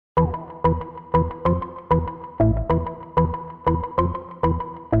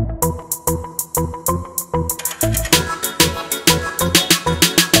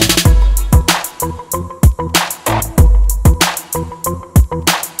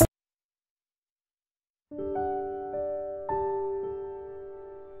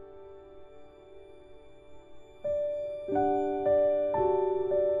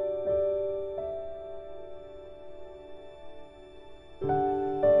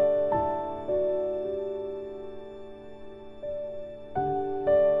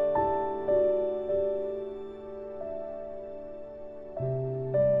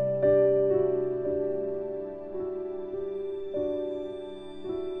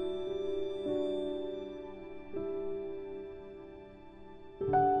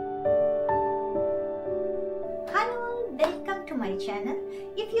channel.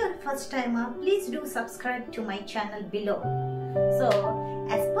 If you are a first timer, please do subscribe to my channel below. So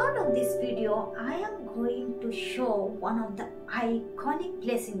as part of this video, I am going to show one of the iconic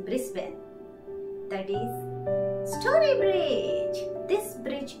place in Brisbane, that is Story Bridge. This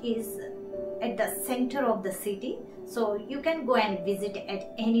bridge is at the center of the city, so you can go and visit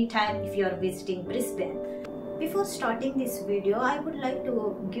at any time if you are visiting Brisbane. Before starting this video, I would like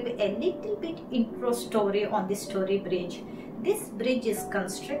to give a little bit intro story on the Story Bridge. This bridge is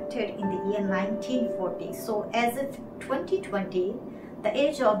constructed in the year 1940. So as of 2020, the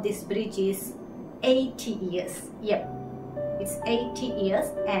age of this bridge is 80 years. Yep, it's 80 years,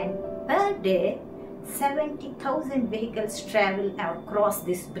 and per day 70,000 vehicles travel across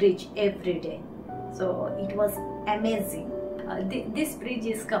this bridge every day. So it was amazing. This bridge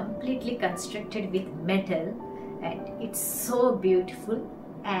is completely constructed with metal, and it's so beautiful,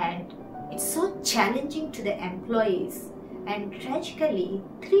 and it's so challenging to the employees. And tragically,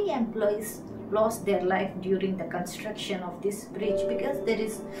 3 employees lost their life during the construction of this bridge because there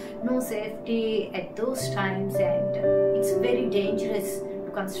is no safety at those times, and it's very dangerous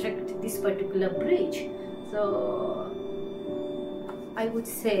to construct this particular bridge. So I would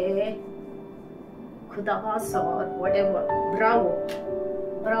say Khudabas or whatever,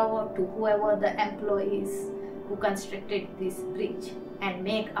 bravo to whoever the employees who constructed this bridge and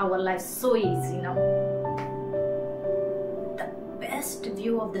make our lives so easy now. The best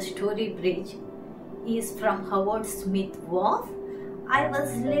view of the Story Bridge is from Howard Smith Wharf. I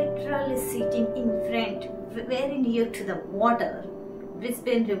was literally sitting in front, very near to the water,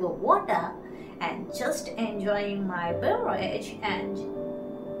 Brisbane River water, and just enjoying my beverage and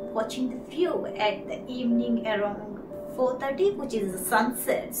watching the view at the evening around 4:30, which is the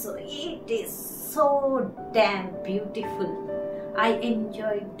sunset. So it is so damn beautiful. I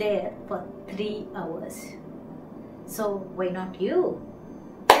enjoyed there for 3 hours. So why not you?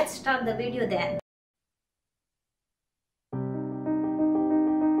 Let's start the video then.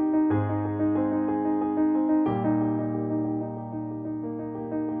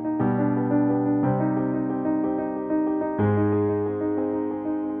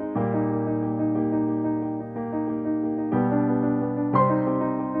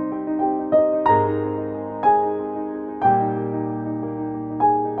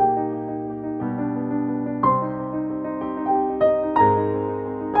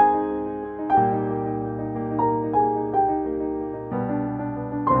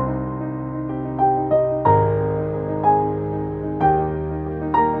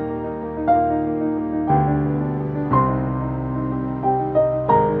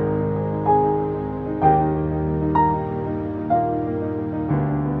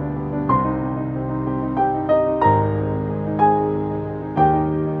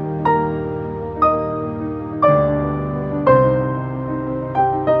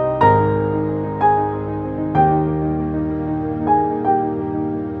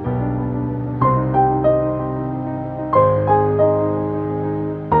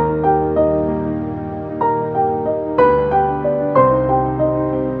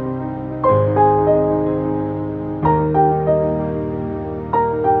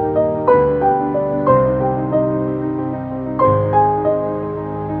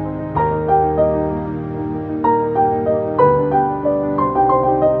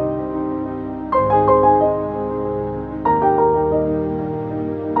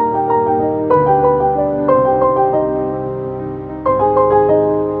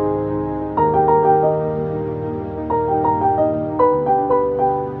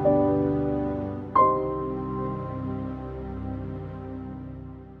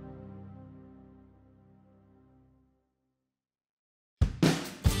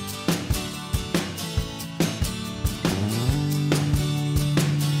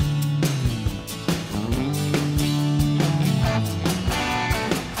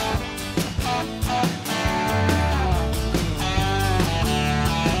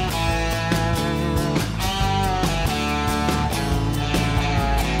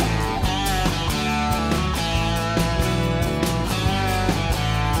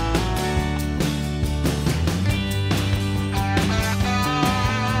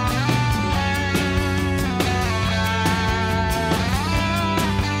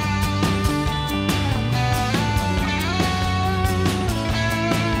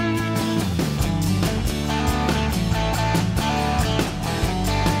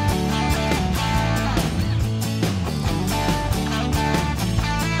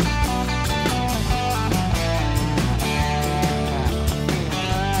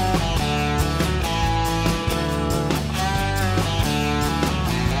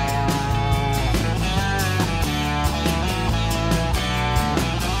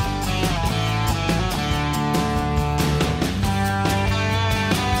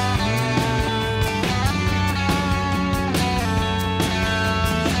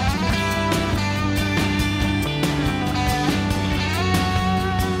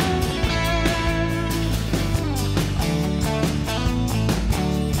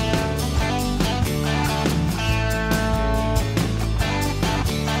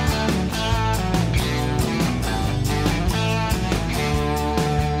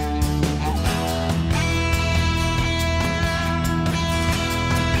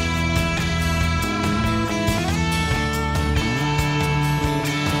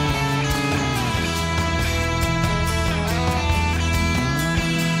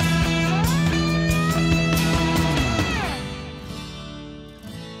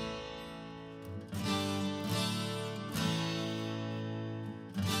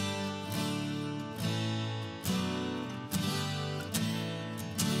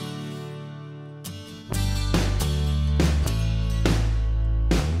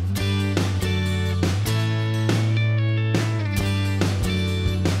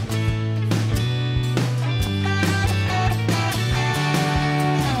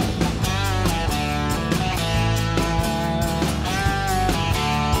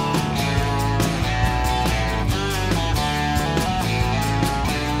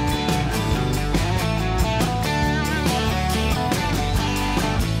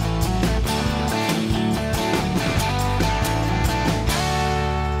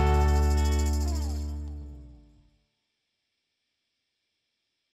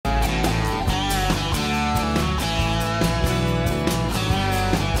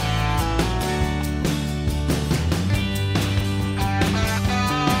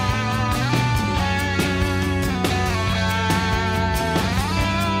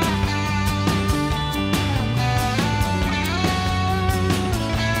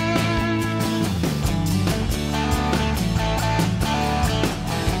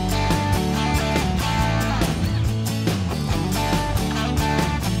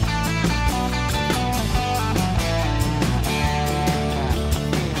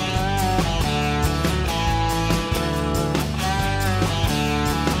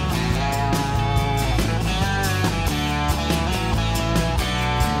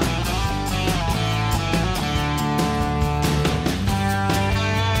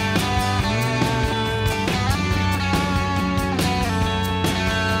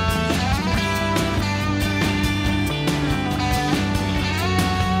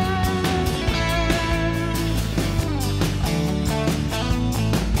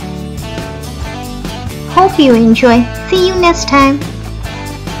 Hope you enjoy. See you next time.